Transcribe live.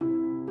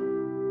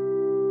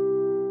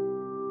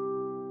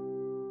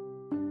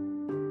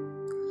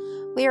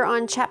We are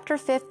on Chapter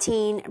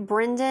 15,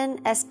 Brendan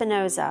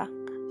Espinoza.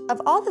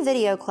 Of all the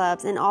video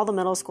clubs in all the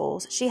middle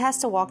schools, she has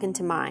to walk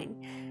into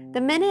mine.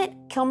 The minute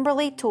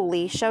Kimberly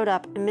Tooley showed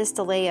up in Miss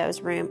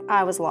DeLeo's room,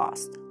 I was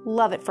lost.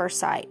 Love at first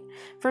sight.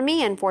 For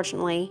me,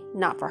 unfortunately,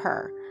 not for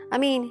her. I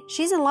mean,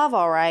 she's in love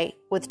all right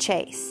with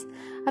Chase.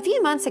 A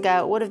few months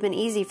ago, it would have been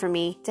easy for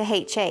me to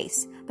hate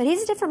Chase, but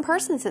he's a different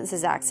person since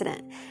his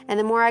accident, and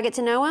the more I get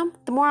to know him,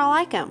 the more I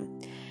like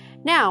him.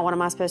 Now, what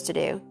am I supposed to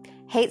do?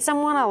 Hate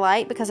someone I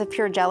like because of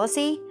pure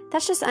jealousy?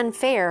 That's just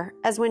unfair,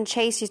 as when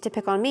Chase used to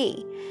pick on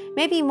me.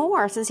 Maybe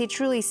more, since he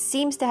truly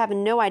seems to have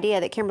no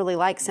idea that Kimberly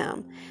likes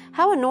him.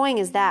 How annoying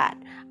is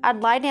that? I'd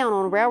lie down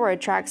on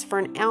railroad tracks for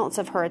an ounce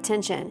of her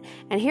attention,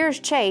 and here's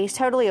Chase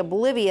totally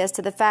oblivious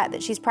to the fact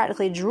that she's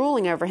practically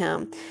drooling over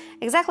him.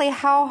 Exactly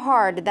how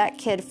hard did that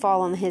kid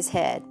fall on his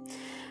head?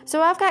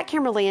 So I've got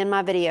Kimberly in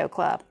my video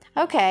club.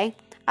 Okay,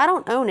 I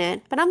don't own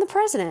it, but I'm the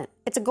president.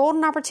 It's a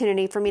golden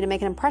opportunity for me to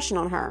make an impression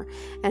on her.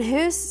 And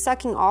who's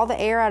sucking all the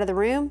air out of the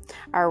room?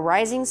 Our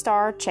rising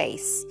star,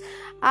 Chase.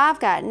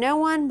 I've got no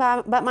one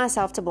but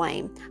myself to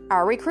blame. I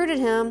recruited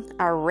him.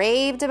 I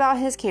raved about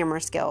his camera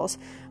skills.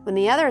 When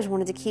the others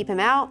wanted to keep him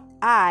out,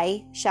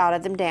 I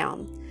shouted them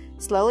down.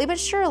 Slowly but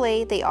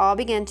surely, they all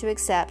began to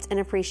accept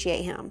and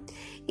appreciate him.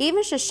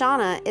 Even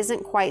Shoshana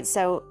isn't quite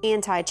so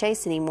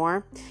anti-Chase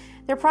anymore.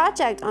 Their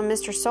project on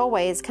Mr.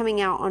 Solway is coming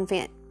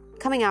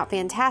out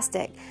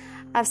fantastic.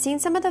 I've seen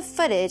some of the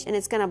footage, and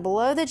it's going to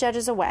blow the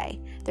judges away.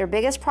 Their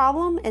biggest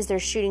problem is they're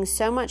shooting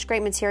so much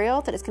great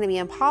material that it's going to be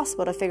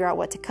impossible to figure out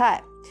what to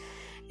cut.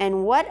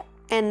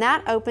 And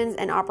that opens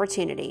an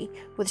opportunity.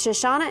 With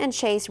Shoshana and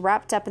Chase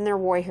wrapped up in their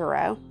war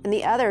hero, and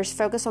the others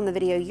focused on the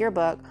video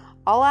yearbook,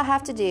 all I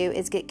have to do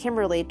is get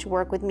Kimberly to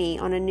work with me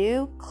on a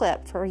new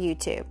clip for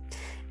YouTube.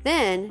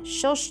 Then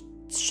she'll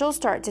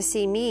start to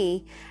see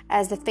me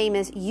as the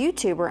famous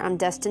YouTuber I'm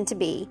destined to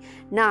be,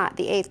 not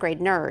the 8th grade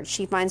nerd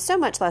she finds so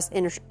much less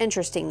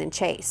interesting than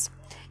Chase.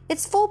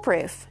 It's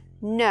foolproof.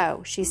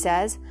 No, she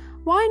says.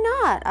 Why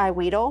not? I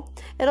wheedle.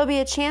 It'll be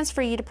a chance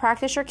for you to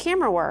practice your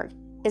camera work.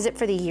 Is it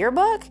for the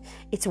yearbook?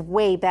 It's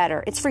way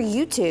better. It's for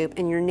YouTube,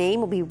 and your name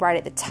will be right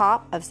at the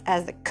top as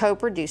the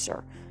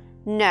co-producer.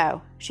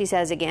 No, she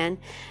says again.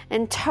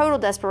 In total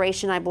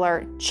desperation, I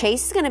blurt,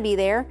 Chase is going to be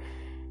there.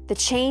 The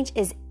change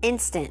is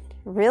instant.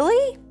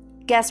 Really?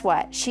 Guess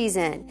what? She's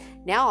in.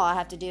 Now all I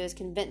have to do is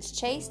convince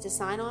Chase to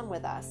sign on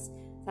with us.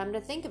 Come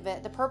to think of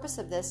it, the purpose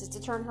of this is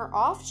to turn her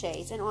off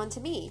Chase and onto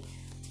me.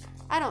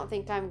 I don't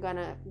think I'm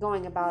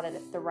going about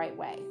it the right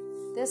way.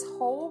 This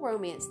whole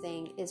romance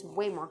thing is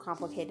way more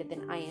complicated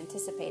than I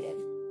anticipated.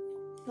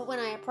 But when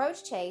I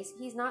approach Chase,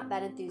 he's not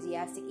that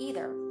enthusiastic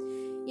either.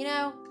 You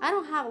know, I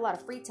don't have a lot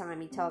of free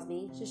time, he tells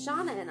me.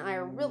 Shoshana and I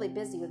are really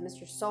busy with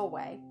Mr.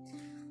 Solway.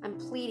 I'm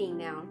pleading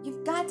now.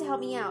 You've got to help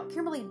me out.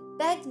 Kimberly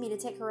begged me to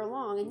take her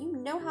along, and you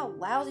know how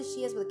lousy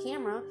she is with a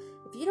camera.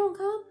 If you don't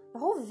come, the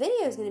whole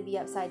video is going to be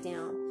upside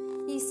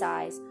down. He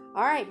sighs.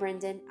 All right,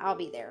 Brendan, I'll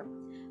be there.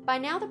 By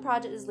now, the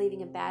project is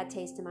leaving a bad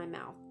taste in my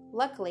mouth.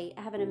 Luckily,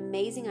 I have an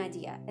amazing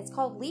idea. It's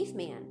called Leaf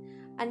Man.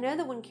 I know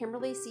that when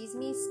Kimberly sees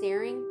me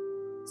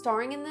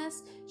starring in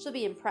this, she'll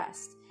be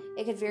impressed.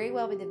 It could very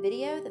well be the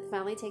video that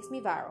finally takes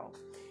me viral.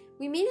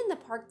 We meet in the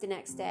park the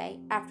next day,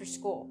 after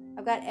school.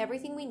 I've got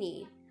everything we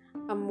need.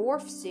 A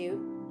morph suit,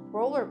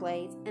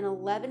 rollerblades, and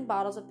 11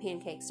 bottles of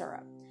pancake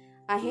syrup.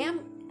 I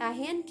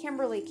hand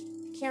Kimberly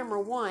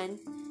camera 1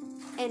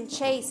 and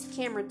Chase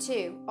camera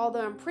 2,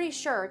 although I'm pretty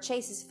sure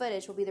Chase's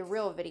footage will be the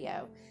real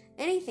video.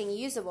 Anything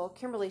usable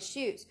Kimberly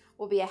shoots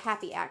will be a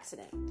happy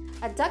accident.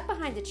 I duck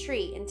behind a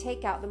tree and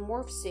take out the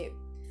morph suit.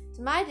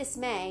 To my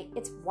dismay,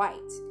 it's white.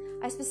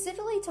 I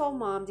specifically told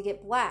Mom to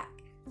get black.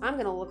 I'm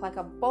going to look like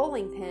a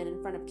bowling pin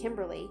in front of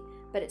Kimberly,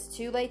 but it's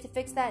too late to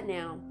fix that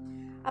now.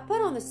 I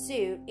put on the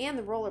suit and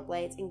the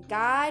rollerblades and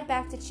guide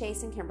back to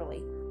Chase and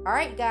Kimberly. All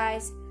right,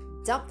 guys,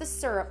 dump the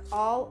syrup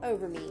all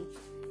over me.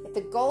 If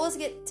the goal is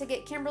to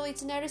get Kimberly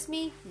to notice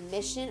me,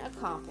 mission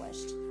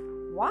accomplished.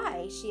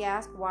 Why? She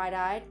asked,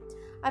 wide-eyed.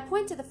 I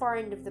point to the far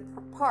end of the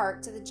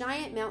park to the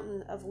giant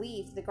mountain of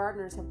leaves the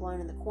gardeners have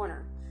blown in the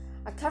corner.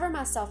 I cover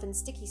myself in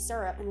sticky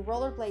syrup and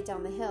rollerblade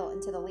down the hill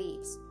into the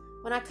leaves.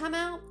 When I come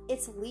out,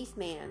 it's Leaf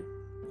Man.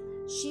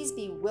 She's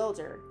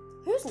bewildered.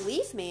 Who's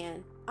Leaf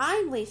Man?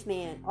 I'm Leaf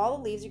Man. All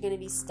the leaves are going to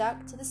be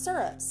stuck to the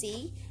syrup,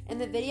 see? And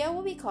the video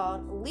will be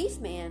called Leaf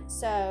Man.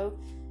 So,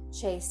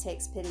 Chase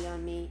takes pity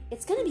on me.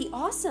 It's going to be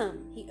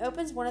awesome. He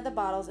opens one of the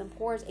bottles and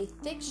pours a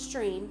thick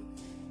stream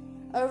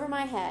over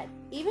my head.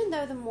 Even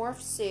though the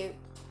morph suit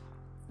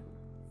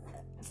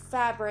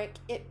fabric,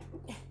 it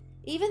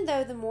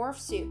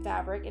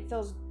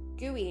feels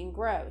gooey and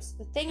gross.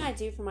 The thing I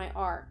do for my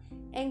art.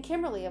 And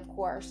Kimberly, of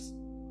course.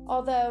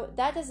 Although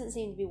that doesn't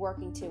seem to be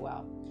working too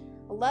well.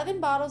 11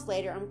 bottles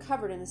later, I'm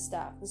covered in the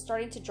stuff and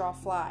starting to draw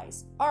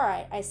flies. All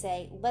right, I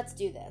say, let's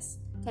do this.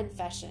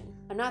 Confession.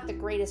 I'm not the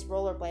greatest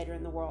rollerblader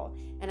in the world,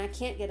 and I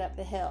can't get up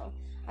the hill.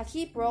 I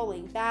keep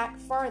rolling back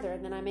farther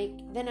than I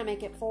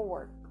make it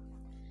forward.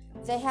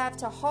 They have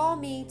to haul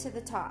me to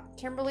the top,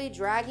 Kimberly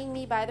dragging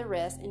me by the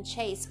wrist and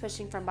Chase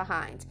pushing from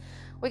behind.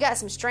 We got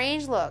some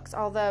strange looks,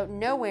 although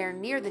nowhere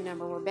near the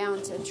number we're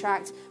bound to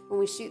attract when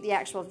we shoot the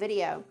actual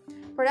video.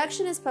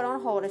 Production is put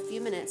on hold a few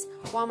minutes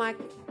while my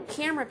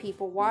camera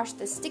people wash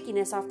the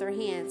stickiness off their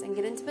hands and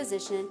get into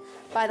position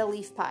by the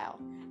leaf pile.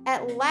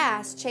 At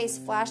last, Chase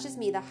flashes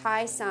me the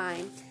high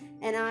sign,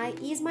 and I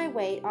ease my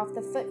weight off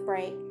the foot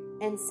brake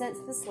and sense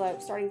the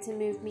slope starting to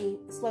move me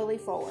slowly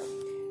forward.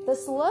 The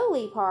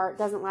slowly part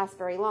doesn't last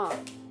very long.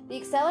 The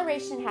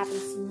acceleration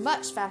happens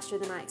much faster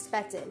than I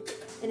expected.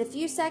 In a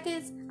few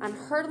seconds, I'm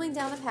hurtling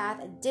down the path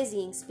at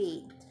dizzying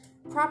speed.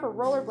 Proper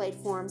rollerblade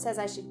form says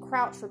I should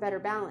crouch for better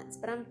balance,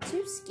 but I'm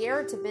too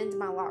scared to bend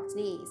my locked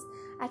knees.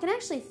 I can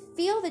actually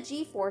feel the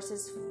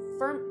G-forces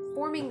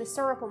forming the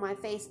syrup on my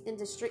face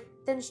into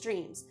thin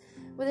streams.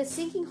 With a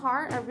sinking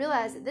heart, I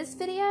realize that this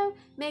video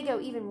may go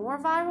even more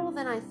viral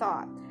than I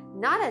thought.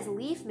 Not as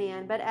Leaf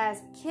Man, but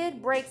as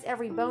kid breaks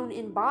every bone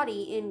in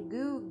body in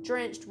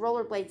goo-drenched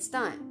rollerblade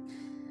stunt.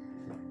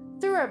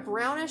 Through a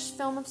brownish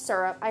film of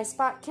syrup, I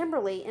spot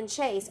Kimberly and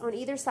Chase on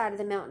either side of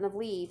the mountain of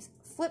leaves.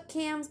 Flip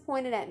cams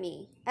pointed at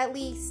me. At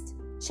least,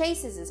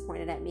 Chase's is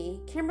pointed at me.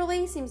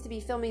 Kimberly seems to be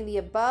filming the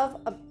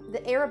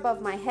air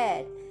above my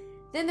head.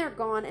 Then they're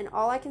gone, and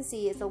all I can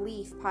see is the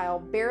leaf pile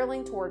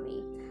barreling toward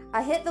me.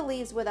 I hit the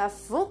leaves with a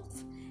thump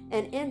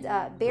and end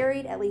up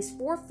buried at least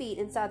 4 feet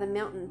inside the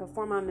mountain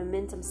before my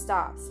momentum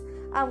stops.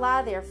 I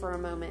lie there for a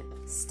moment,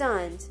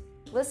 stunned,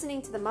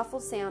 listening to the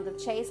muffled sound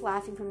of Chase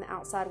laughing from the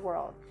outside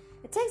world.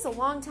 It takes a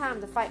long time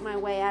to fight my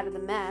way out of the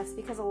mess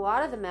because a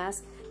lot of the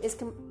mess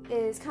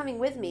is coming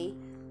with me,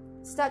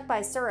 stuck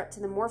by syrup to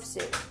the morph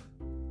suit.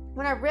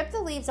 When I rip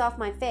the leaves off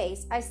my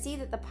face, I see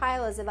that the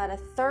pile is about a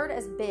third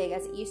as big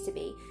as it used to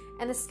be,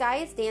 and the sky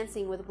is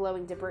dancing with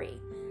glowing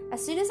debris.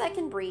 As soon as I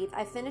can breathe,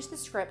 I finish the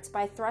script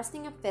by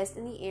thrusting a fist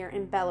in the air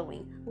and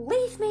bellowing,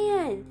 "Leaf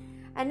Man!"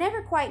 I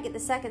never quite get the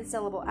second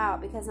syllable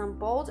out because I'm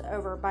bowled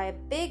over by a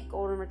big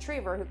golden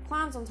retriever who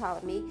climbs on top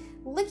of me,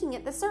 licking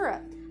at the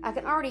syrup. I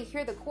can already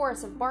hear the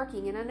chorus of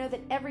barking, and I know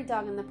that every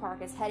dog in the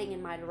park is heading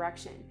in my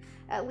direction.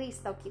 At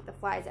least they'll keep the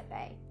flies at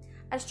bay.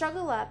 I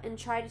struggle up and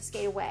try to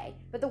skate away,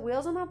 but the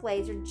wheels on my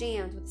blades are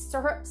jammed with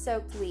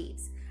syrup-soaked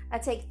leaves. I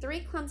take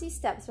 3 clumsy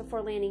steps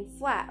before landing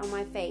flat on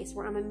my face,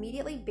 where I'm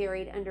immediately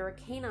buried under a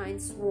canine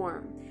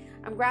swarm.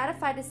 I'm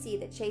gratified to see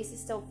that Chase is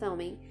still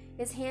filming,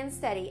 his hands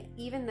steady,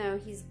 even though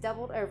he's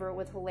doubled over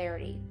with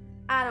hilarity.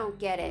 "I don't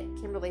get it,"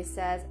 Kimberly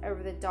says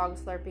over the dog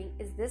slurping.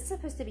 "Is this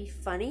supposed to be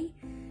funny?"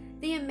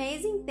 The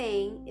amazing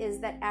thing is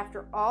that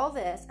after all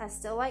this, I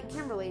still like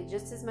Kimberly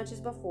just as much as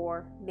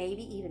before,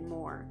 maybe even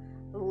more.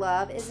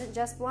 Love isn't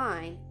just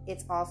blind,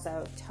 it's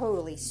also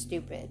totally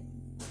stupid.